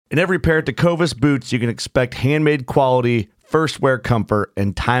In every pair of Tecovas boots, you can expect handmade quality, first wear comfort,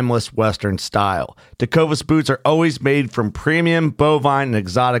 and timeless Western style. Tecovas boots are always made from premium, bovine, and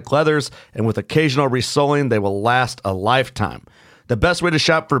exotic leathers, and with occasional resoling, they will last a lifetime. The best way to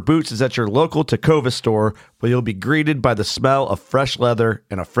shop for boots is at your local Tecovas store, where you'll be greeted by the smell of fresh leather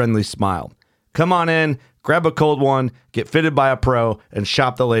and a friendly smile. Come on in, grab a cold one, get fitted by a pro, and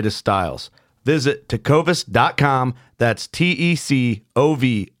shop the latest styles. Visit Tecovas.com, that's Tecovas.com,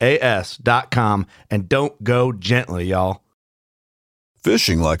 and don't go gently, y'all.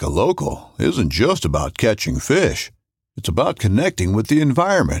 Fishing like a local isn't just about catching fish. It's about connecting with the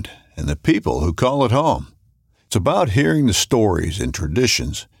environment and the people who call it home. It's about hearing the stories and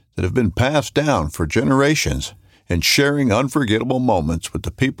traditions that have been passed down for generations and sharing unforgettable moments with the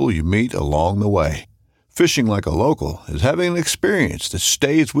people you meet along the way. Fishing like a local is having an experience that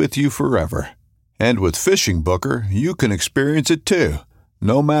stays with you forever. And with Fishing Booker, you can experience it too,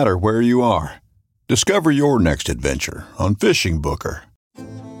 no matter where you are. Discover your next adventure on Fishing Booker.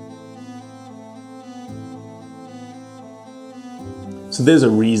 So there's a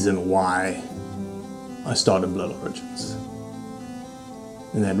reason why I started Blood Origins.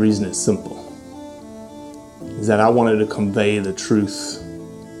 And that reason is simple. Is that I wanted to convey the truth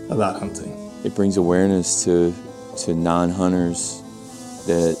about hunting. It brings awareness to non-hunters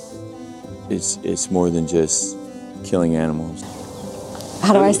that it's more than just killing animals.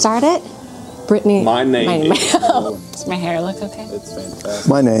 How do I start it? Brittany. My name Does my hair look okay? It's fantastic.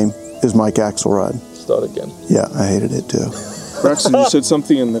 My name is Mike Axelrod. Start again. Yeah, I hated it too. Braxton, you said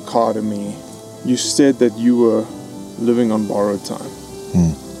something in the car to me. You said that you were living on borrowed time.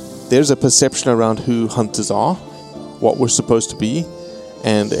 There's a perception around who hunters are, what we're supposed to be,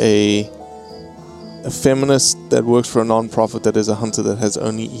 and a feminist that works for a non-profit that is a hunter that has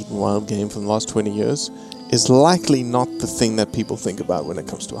only eaten wild game for the last 20 years is likely not the thing that people think about when it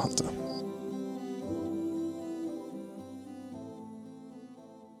comes to a hunter.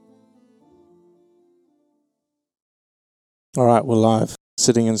 All right, we're live.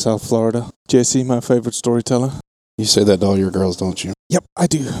 Sitting in South Florida. Jesse, my favorite storyteller. You say that to all your girls, don't you? Yep, I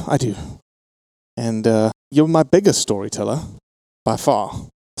do. And you're my biggest storyteller, by far.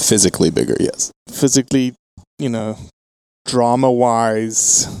 Physically bigger, yes. Physically,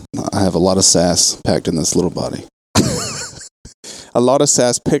 drama-wise. I have a lot of sass packed in this little body. A lot of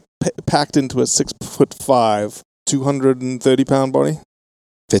sass packed into a 6'5", 230-pound body.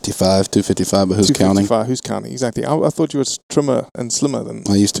 255, but who's counting? 255, who's counting? Exactly. I thought you were trimmer and slimmer than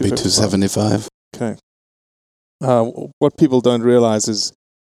I used to be 275. Okay. What people don't realize is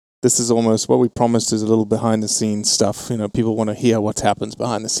this is almost what we promised is a little behind-the-scenes stuff. People want to hear what happens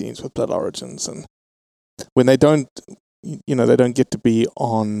behind the scenes with Blood Origins. And when they don't, they don't get to be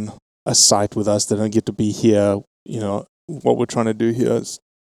on a site with us. They don't get to be here. What we're trying to do here is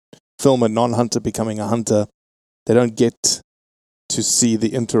film a non-hunter becoming a hunter. They don't get to see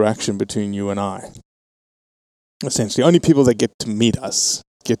the interaction between you and I. Essentially, only people that get to meet us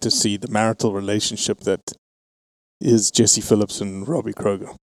get to see the marital relationship that is Jesse Phillips and Robbie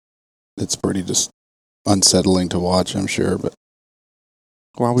Kroger. It's pretty just unsettling to watch, I'm sure, but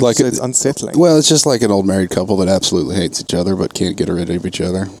why would you say it's unsettling? Well, it's just like an old married couple that absolutely hates each other but can't get rid of each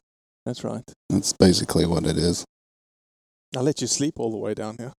other. That's right. That's basically what it is. I let you sleep all the way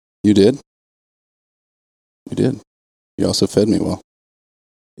down here. You did? You did. You also fed me well.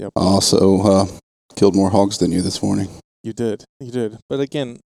 Yep. I also killed more hogs than you this morning. You did. But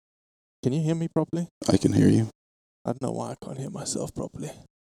again, can you hear me properly? I can hear you. I don't know why I can't hear myself properly.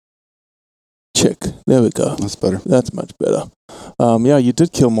 Check. There we go. That's better. That's much better. Yeah, you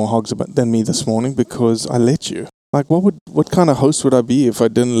did kill more hogs than me this morning because I let you. Like, what kind of host would I be if I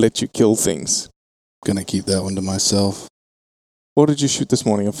didn't let you kill things? I'm going to keep that one to myself. What did you shoot this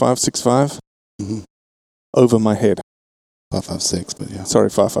morning? A 5.65? Mm-hmm. Over my head. 5.56, but yeah. Sorry,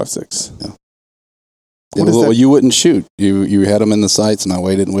 5.56. Yeah. Well, you wouldn't shoot. You had them in the sights, and I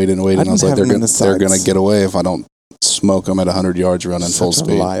waited, and I was like, they're going to get away if I don't smoke them at 100 yards running full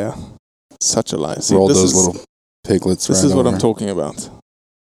speed. Such a liar. See, rolled those little piglets right over. This is what I'm talking about.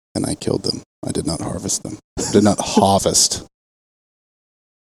 And I killed them. I did not harvest them. Did not harvest.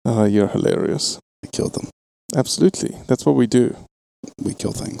 Oh, you're hilarious. I killed them. Absolutely. That's what we do. We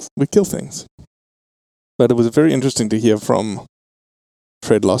kill things. We kill things. But it was very interesting to hear from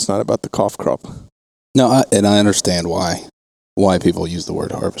Fred last night about the calf crop. No, I understand why people use the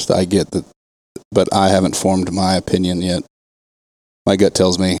word harvest. I get that, but I haven't formed my opinion yet. My gut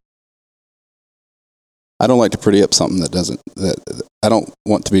tells me I don't like to pretty up something that I don't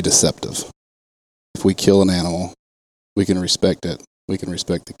want to be deceptive. If we kill an animal, we can respect it. We can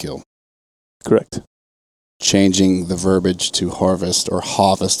respect the kill. Correct. changing the verbiage to harvest or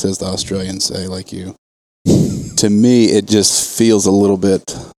harvest, as the Australians say, like you. To me, it just feels a little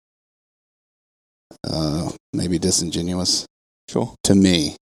bit maybe disingenuous. Sure. To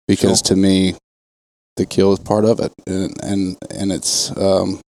me, because to me, the kill is part of it, and it's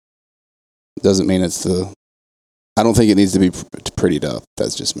doesn't mean it's the. I don't think it needs to be prettied up.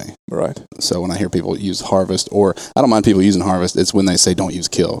 That's just me. Right. So when I hear people use harvest, or I don't mind people using harvest, it's when they say don't use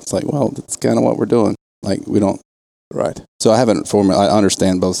kill. It's like, well, that's kind of what we're doing. Like, we don't. Right. So I haven't I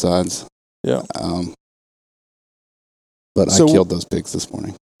understand both sides. Yeah. But I killed those pigs this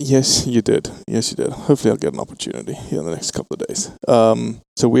morning. Yes, you did. Hopefully I'll get an opportunity here in the next couple of days.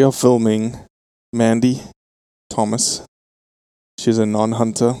 So we are filming Mandy Thomas. She's a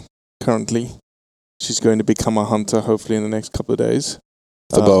non-hunter currently. She's going to become a hunter hopefully in the next couple of days.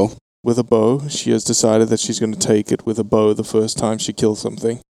 With a bow? With a bow. She has decided that she's going to take it with a bow the first time she kills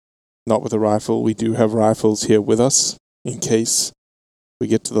something. Not with a rifle. We do have rifles here with us in case we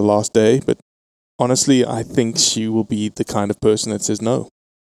get to the last day. But honestly, I think she will be the kind of person that says no.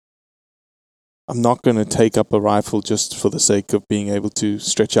 I'm not going to take up a rifle just for the sake of being able to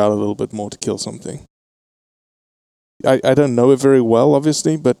stretch out a little bit more to kill something. I don't know it very well,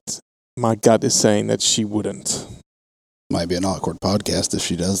 obviously, but my gut is saying that she wouldn't. Might be an awkward podcast if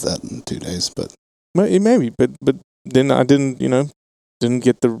she does that in 2 days, but maybe. But then I didn't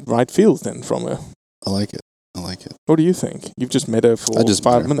get the right feels then from her. I like it. What do you think? You've just met her for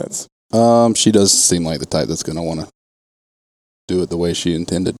 5 minutes. She does seem like the type that's going to want to do it the way she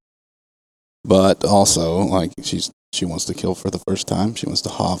intended. But also, like, she wants to kill for the first time. She wants to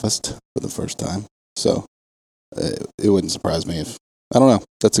harvest for the first time. So it wouldn't surprise me if, I don't know.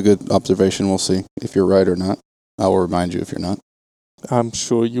 That's a good observation. We'll see if you're right or not. I will remind you if you're not. I'm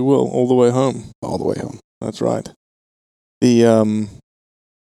sure you will, all the way home. All the way home. That's right.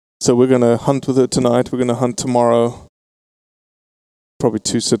 So we're going to hunt with her tonight. We're going to hunt tomorrow. Probably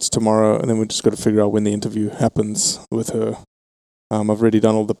 2 sits tomorrow, and then we've just got to figure out when the interview happens with her. I've already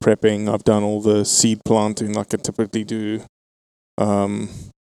done all the prepping. I've done all the seed planting like I typically do.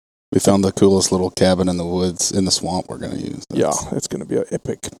 We found the coolest little cabin in the woods, in the swamp we're going to use. It's going to be an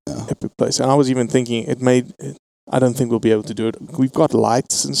epic place. And I was even thinking I don't think we'll be able to do it. We've got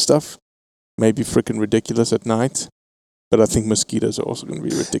lights and stuff. Maybe freaking ridiculous at night. But I think mosquitoes are also going to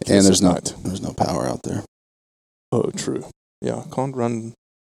be ridiculous at night. There's no power out there. Oh, true. Yeah, can't run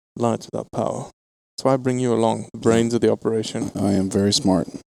lights without power. That's why I bring you along. The brains of the operation. I am very smart.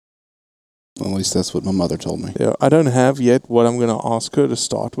 At least that's what my mother told me. Yeah, I don't have yet what I'm going to ask her to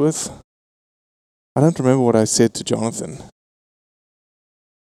start with. I don't remember what I said to Jonathan.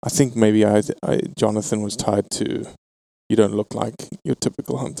 I think maybe Jonathan was tied to, you don't look like your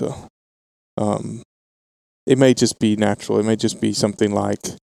typical hunter. It may just be natural. It may just be something like,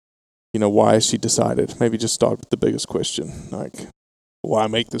 why has she decided? Maybe just start with the biggest question, like, why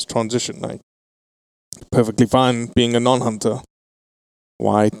make this transition? Like, perfectly fine being a non-hunter.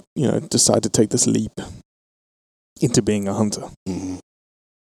 Why, decide to take this leap into being a hunter? Mm-hmm.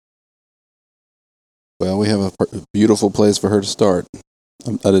 Well, we have a beautiful place for her to start.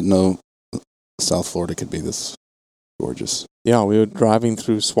 I didn't know South Florida could be this gorgeous. Yeah, we were driving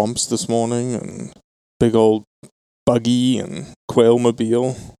through swamps this morning and big old buggy and quail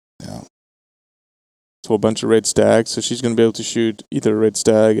mobile. Yeah. So a bunch of red stags. So she's going to be able to shoot either a red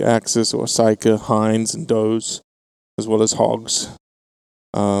stag, axis, or Sika, hinds, and does, as well as hogs.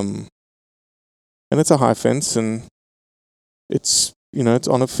 And it's a high fence, and it's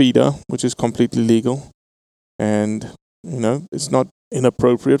on a feeder, which is completely legal. And, it's not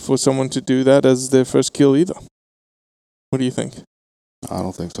inappropriate for someone to do that as their first kill either. What do you think? I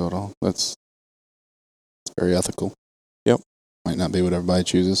don't think so at all. It's very ethical. Yep. Might not be what everybody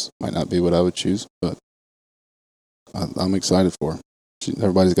chooses. Might not be what I would choose, but I'm excited for her.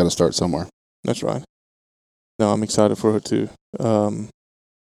 Everybody's got to start somewhere. That's right. No, I'm excited for her too.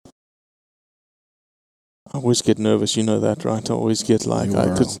 I always get nervous, you know that, right? I always get like,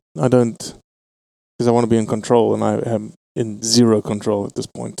 because I want to be in control, and I am in zero control at this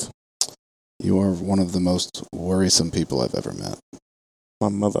point. You are one of the most worrisome people I've ever met. My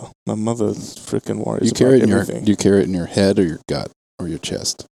mother freaking worries you carry about it everything. Do you carry it in your head or your gut or your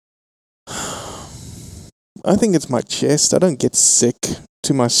chest? I think it's my chest. I don't get sick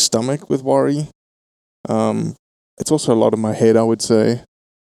to my stomach with worry. It's also a lot of my head, I would say.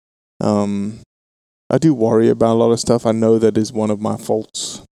 I do worry about a lot of stuff. I know that is one of my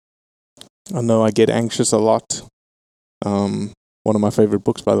faults. I know I get anxious a lot. One of my favorite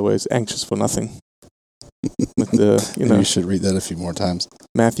books, by the way, is Anxious for Nothing. With the, you should read that a few more times.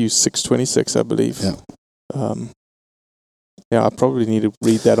 Matthew 6:26, I believe. Yeah. Yeah, I probably need to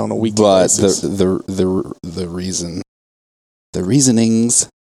read that on a weekly But basis. the reasonings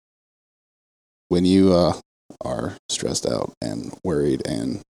when you are stressed out and worried,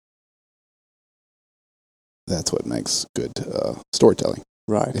 and that's what makes good storytelling.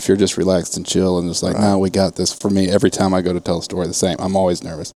 Right. If you're just relaxed and chill and just like, Right. no, we got this. For me, every time I go to tell a story, the same. I'm always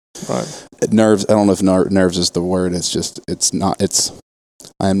nervous. Right. Nerves. I don't know if nerves is the word. It's just. It's not. It's.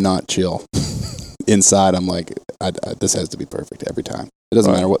 I am not chill. Inside, I'm like, this has to be perfect every time. It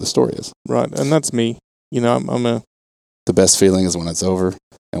doesn't Right. matter what the story is. Right. And that's me. You know, I'm a The best feeling is when it's over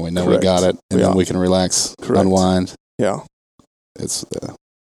and we know Correct. we got it, and Yeah. then we can relax, Correct. unwind. yeah. It's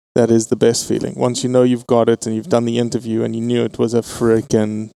That is the best feeling. Once you know you've got it and you've done the interview and you knew it was a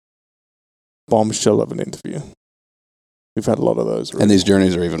freaking bombshell of an interview. We've had a lot of those. and these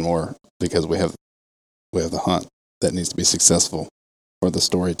journeys are even more because we have the hunt that needs to be successful for the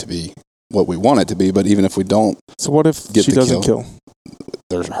story to be what we want it to be. But even if we don't, So what if Get she the doesn't kill?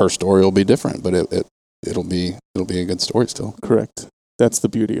 her story will be different, but it'll be a good story still. Correct. That's the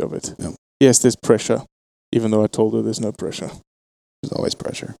beauty of it. Yep. Yes, there's pressure, even though I told her there's no pressure. There's always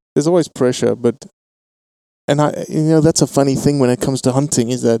pressure. There's always pressure, but that's a funny thing when it comes to hunting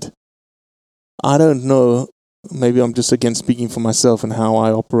is that I don't know. Maybe I'm just again speaking for myself and how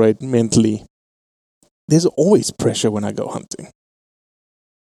I operate mentally. There's always pressure when I go hunting.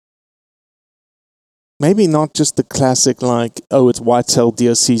 Maybe not just the classic like, oh, it's whitetail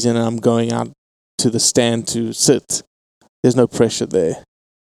deer season and I'm going out to the stand to sit. There's no pressure there.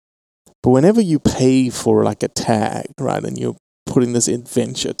 But whenever you pay for like a tag, right, and you're putting this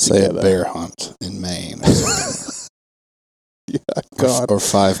adventure Say together. a bear hunt in Maine or something. Yeah, God. Or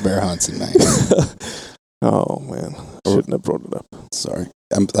 5 bear hunts in Maine. Oh, man. Shouldn't have brought it up. Sorry.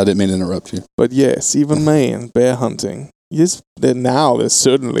 I didn't mean to interrupt you. But yes, even Maine, bear hunting. Yes, there's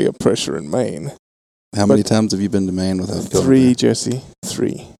certainly a pressure in Maine. How many times have you been to Maine without killing a 3, bear? Jesse.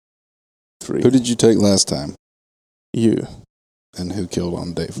 3. Who did you take last time? You. And who killed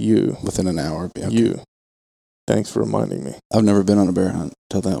on Dave? You. Within an hour. Okay. You. Thanks for reminding me. I've never been on a bear hunt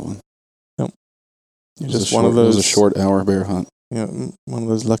till that one. Nope. You're It was just a one of short- those. It was a short hour bear hunt. Yeah, one of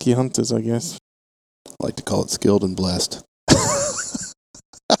those lucky hunters, I guess. I like to call it skilled and blessed.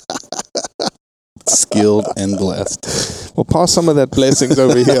 Skilled and blessed. Well, pass some of that blessings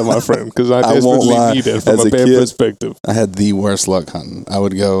over here, my friend, because I I won't desperately lie. need it from As a a bear kid, perspective. I had the worst luck hunting. I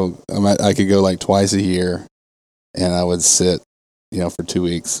would go. I could go like twice a year, and I would sit, for 2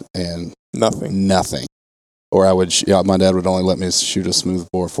 weeks and Nothing. Or I would. My dad would only let me shoot a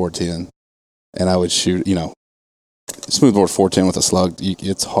smoothbore 410, and I would shoot. Smoothbore 410 with a slug.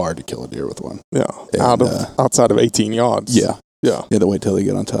 It's hard to kill a deer with one. Yeah, And, outside of 18 yards. Yeah. Yeah. You had to wait till they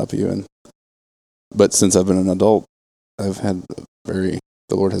get on top of you. But since I've been an adult, I've had the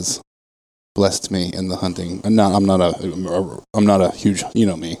Lord has blessed me in the hunting. And I'm not a huge,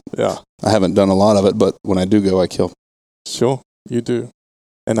 me. Yeah. I haven't done a lot of it, but when I do go, I kill. Sure, you do.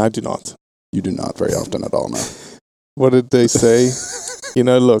 And I do not. You do not very often at all, no. What did they say?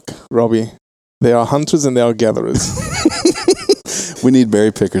 Look, Robbie, there are hunters and there are gatherers. We need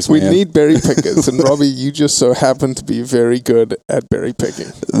berry pickers, We man. need berry pickers. And Robbie, you just so happen to be very good at berry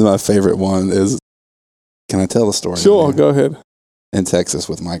picking. My favorite one is, can I tell the story? Sure, go ahead. In Texas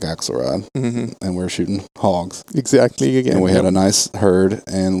with Mike Axelrod, Mm-hmm. and we're shooting hogs. Exactly, again. And we had a nice herd,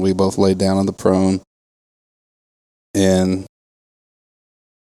 and we both laid down on the prone, and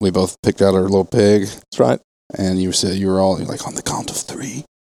we both picked out our little pig. That's right. And you said you're like, on the count of 3,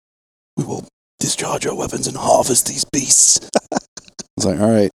 we will discharge our weapons and harvest these beasts. I was like,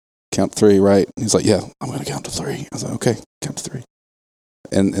 all right, count 3, right? He's like, yeah, I'm going to count to 3. I was like, okay, count to 3.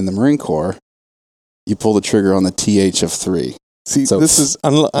 And in the Marine Corps, you pull the trigger on the TH of 3. See, So this is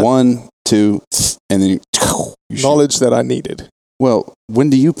 1, 2, and then you shoot. knowledge that I needed. Well, when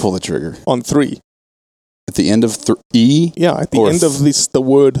do you pull the trigger? On 3. At the end of E? Yeah, at the Or end of the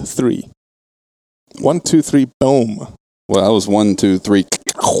word 3. 1, 2, 3, boom. Well, I was 1, 2, 3.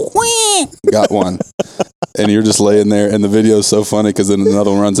 Got one. And you're just laying there, and the video is so funny because then another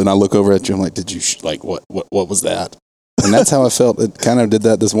one runs, and I look over at you. I'm like, "Did you what was that?" And that's how I felt. It kind of did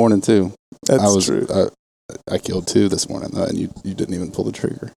that this morning too. That's true. I killed 2 this morning, though, and you didn't even pull the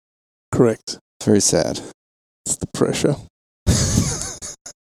trigger. Correct. It's very sad. It's the pressure.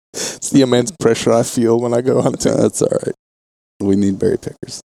 It's the immense pressure I feel when I go hunting. That's all right. We need berry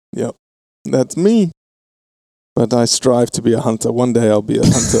pickers. Yep. That's me. But I strive to be a hunter. One day I'll be a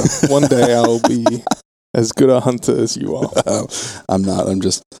hunter. One day I'll be as good a hunter as you are. I'm not. I'm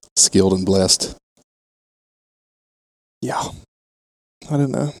just skilled and blessed. Yeah. I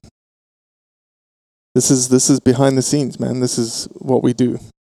don't know. This is behind the scenes, man. This is what we do.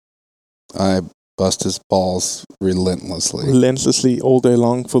 I bust his balls relentlessly all day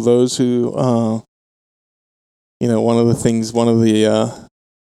long. For those who, one of the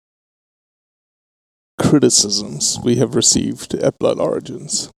criticisms we have received at Blood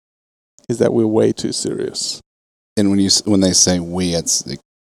Origins is that we're way too serious. And when they say we, it's like,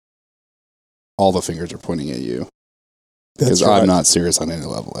 all the fingers are pointing at you. Because I'm not serious on any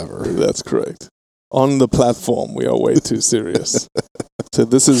level ever. That's correct. On the platform, we are way too serious. So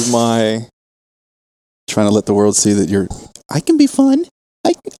this is my... Trying to let the world see that I can be fun.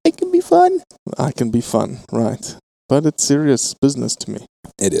 I can be fun. I can be fun, right. But it's serious business to me.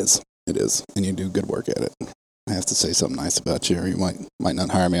 It is. And you do good work at it. I have to say something nice about you, or you might not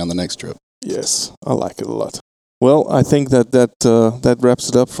hire me on the next trip. Yes, I like it a lot. Well, I think that wraps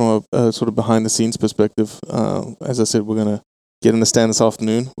it up from a sort of behind-the-scenes perspective. As I said, we're going to get in the stand this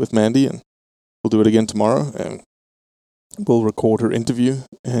afternoon with Mandy, and we'll do it again tomorrow. And we'll record her interview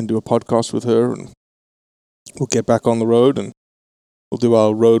and do a podcast with her, and we'll get back on the road, and we'll do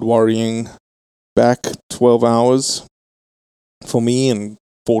our road worrying back 12 hours for me and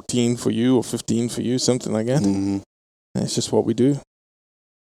 14 for you or 15 for you, something like that. Mm-hmm. It's just what we do.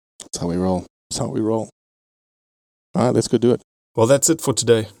 That's how we roll. All right, let's go do it. Well, that's it for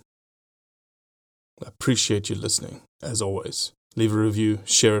today. I appreciate you listening, as always. Leave a review,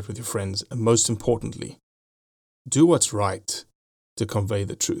 share it with your friends, and most importantly, do what's right to convey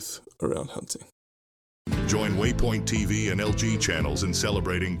the truth around hunting. Join Waypoint TV and LG channels in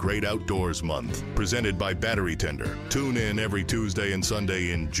celebrating Great Outdoors Month, presented by Battery Tender. Tune in every Tuesday and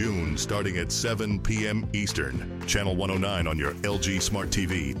Sunday in June, starting at 7 p.m. Eastern. Channel 109 on your LG Smart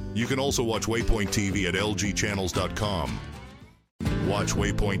TV. You can also watch Waypoint TV at lgchannels.com. Watch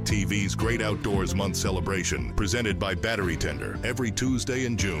Waypoint TV's Great Outdoors Month celebration, presented by Battery Tender, every Tuesday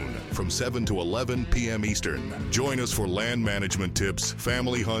in June from 7 to 11 p.m. Eastern. Join us for land management tips,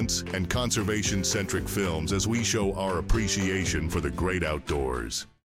 family hunts, and conservation-centric films as we show our appreciation for the great outdoors.